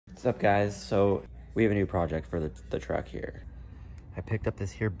What's up, guys? So we have a new project for the truck here. I picked up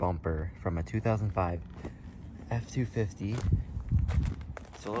this here bumper from a 2005 F-250.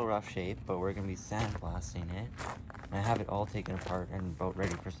 It's a little rough shape, but we're gonna be sandblasting it. And I have it all taken apart and about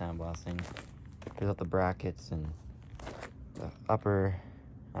ready for sandblasting. Here's all the brackets and the upper,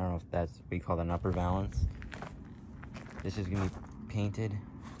 I don't know if that's what you call that, an upper valance. This is gonna be painted.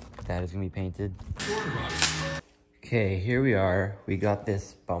 That is gonna be painted. Okay, here we are. We got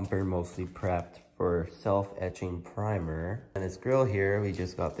this bumper mostly prepped for self-etching primer. And this grill here, we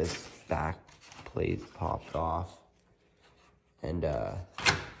just got this back plate popped off. And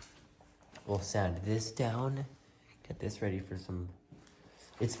we'll sand this down, get this ready for some,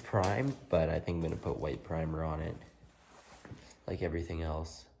 it's primed, but I think I'm gonna put white primer on it, like everything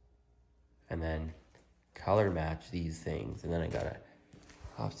else. And then color match these things. And then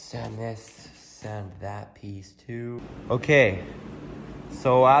I'll sand this, sand that piece too. Okay,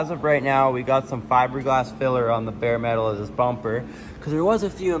 so as of right now, we got some fiberglass filler on the bare metal of this bumper because there was a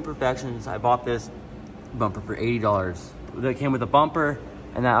few imperfections. I bought this bumper for $80. That came with a bumper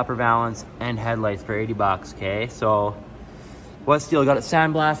and that upper valance and headlights for 80 bucks, okay? So, wet steel, got it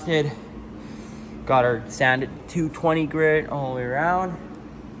sandblasted. Got our sanded 220 grit all the way around.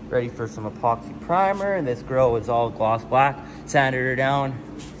 Ready for some epoxy primer, and this grill was all gloss black. Sanded her down.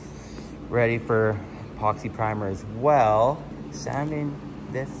 Ready for epoxy primer as well. Sanding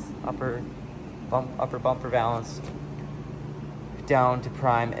this upper bumper valance down to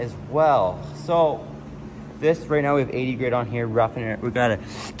prime as well. So this right now we have 80 grit on here, roughing it. We gotta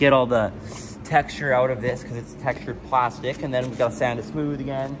get all the texture out of this because it's textured plastic, and then we gotta sand it smooth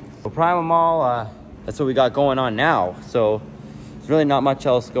again. So prime them all. That's what we got going on now. So there's really not much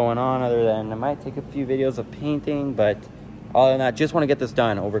else going on other than I might take a few videos of painting, but other than that, just want to get this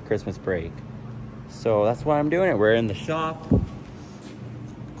done over Christmas break. So that's why I'm doing it. We're in the shop,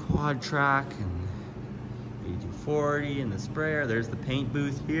 quad track and 8240 and the sprayer. There's the paint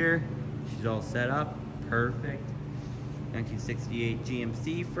booth here. She's all set up, perfect. 1968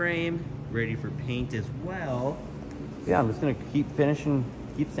 GMC frame, ready for paint as well. Yeah, I'm just gonna keep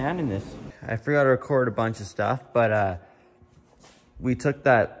sanding this. I forgot to record a bunch of stuff, but we took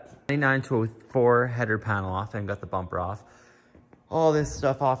that 99-04 header panel off and got the bumper off. All this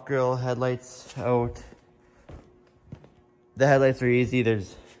stuff off, grill, headlights out. The headlights are easy.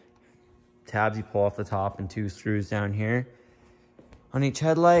 There's tabs you pull off the top and 2 screws down here on each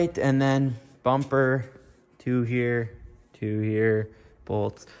headlight, and then bumper, 2 here,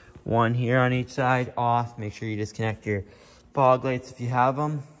 bolts, 1 here on each side, off. Make sure you disconnect your fog lights if you have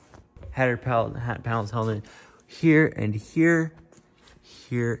them. Header panels held in here and here,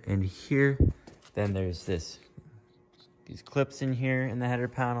 here and here. Then there's these clips in here in the header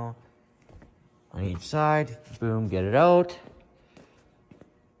panel on each side. Boom, get it out.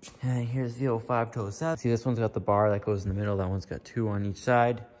 And here's the 05 to 07. See, this one's got the bar that goes in the middle. That one's got 2 on each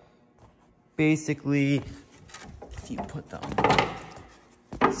side. Basically, if you put them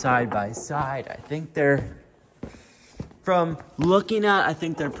side by side, I think they're, from looking at, I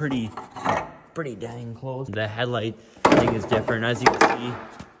think they're pretty dang close. The headlight thing is different, as you can see.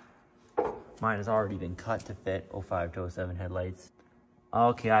 Mine has already been cut to fit 05 to 07 headlights.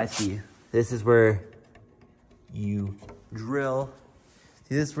 Okay, I see. This is where you drill.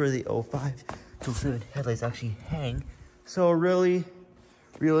 See, this is where the 05 to 07 headlights actually hang. So really,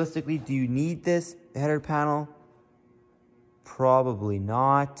 realistically, do you need this header panel? Probably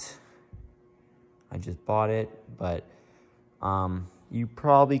not. I just bought it, but you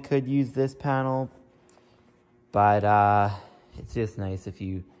probably could use this panel. But it's just nice if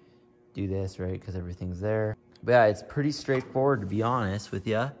you do this, right? Because everything's there. But yeah, it's pretty straightforward, to be honest with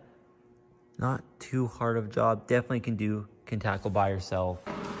you. Not too hard of a job. Definitely can tackle by yourself.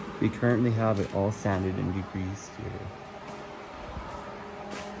 We currently have it all sanded and degreased here.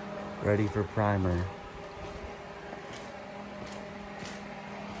 Ready for primer.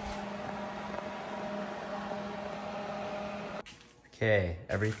 Okay,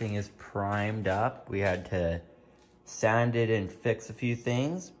 everything is primed up. We had to sand it and fix a few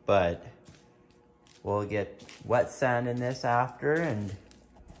things, but we'll get wet sand in this after, and it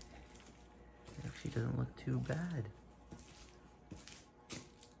actually doesn't look too bad.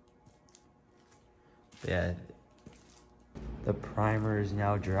 Yeah, the primer is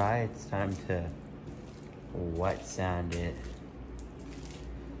now dry. It's time to wet sand it.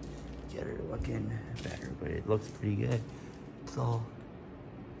 Get her looking better, but it looks pretty good. It's all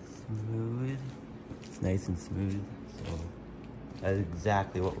smooth. It's nice and smooth. So that's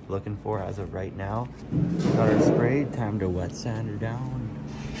exactly what we're looking for as of right now. Got her sprayed, time to wet sand her down.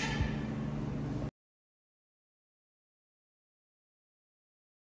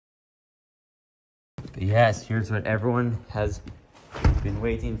 But yes, here's what everyone has been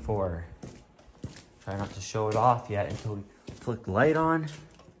waiting for. Try not to show it off yet until we flick the light on.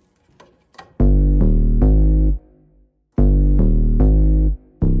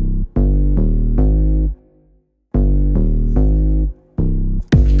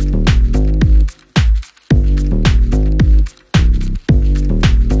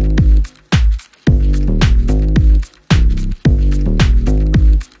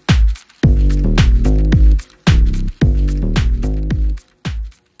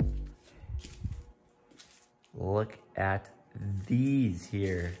 Look at these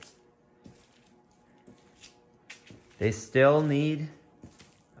here. They still need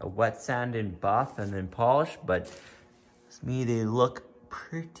a wet sand and buff and then polish, but to me they look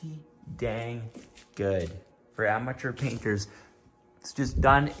pretty dang good. For amateur painters, it's just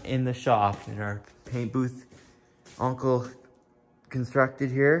done in the shop in our paint booth Uncle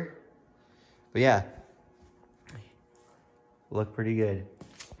constructed here. But yeah, look pretty good.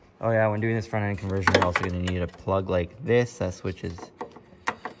 Oh yeah, when doing this front end conversion, you're also gonna need a plug like this that switches,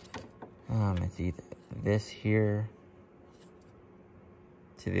 let's see, this here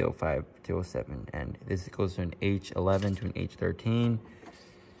to the 05 to 07, and this goes to an H11 to an H13.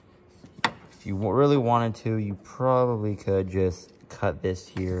 If you really wanted to, you probably could just cut this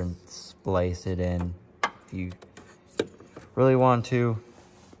here and splice it in. If you really want to,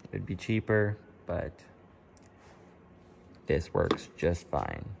 it'd be cheaper, but this works just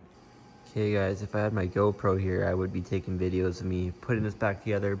fine. Okay guys, if I had my GoPro here, I would be taking videos of me putting this back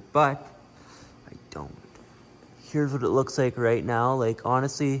together, but I don't. Here's what it looks like right now. Like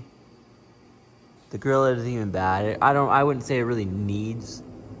honestly, the grill isn't even bad. I wouldn't say it really needs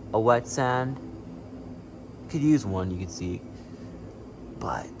a wet sand. Could use one, you could see.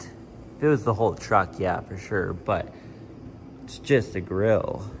 But if it was the whole truck, yeah, for sure. But it's just a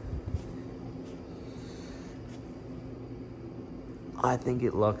grill. I think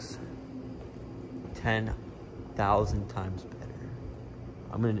it looks 10,000 times better.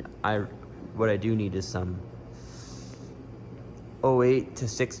 What I do need is some 08 to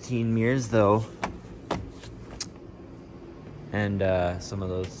 16 mirrors though. And some of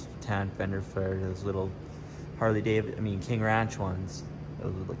those tan fender flares, those little King Ranch ones.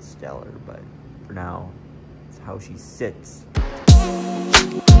 Those would look stellar, but for now, it's how she sits.